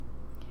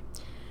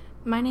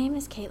My name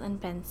is Caitlyn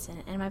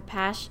Benson, and my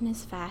passion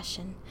is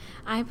fashion.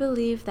 I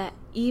believe that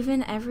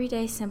even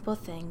everyday simple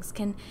things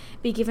can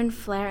be given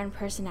flair and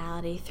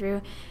personality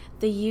through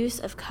the use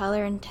of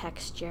color and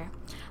texture.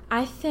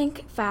 I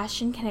think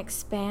fashion can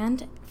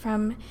expand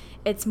from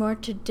its more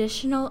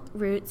traditional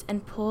roots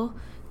and pull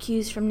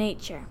cues from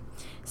nature,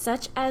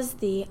 such as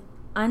the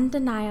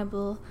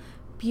undeniable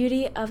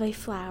beauty of a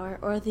flower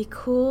or the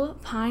cool,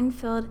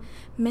 pine-filled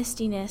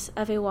mistiness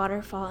of a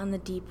waterfall in the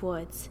deep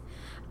woods.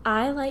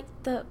 I like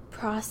the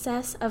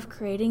process of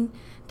creating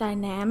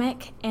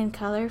dynamic and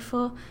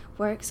colorful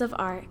works of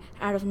art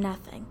out of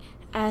nothing,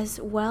 as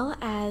well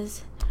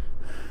as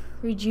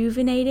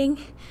rejuvenating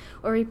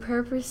or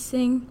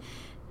repurposing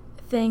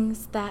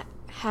things that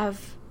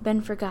have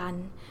been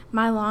forgotten.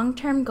 My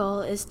long-term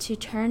goal is to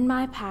turn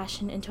my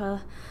passion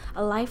into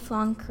a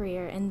lifelong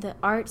career in the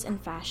arts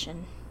and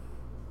fashion.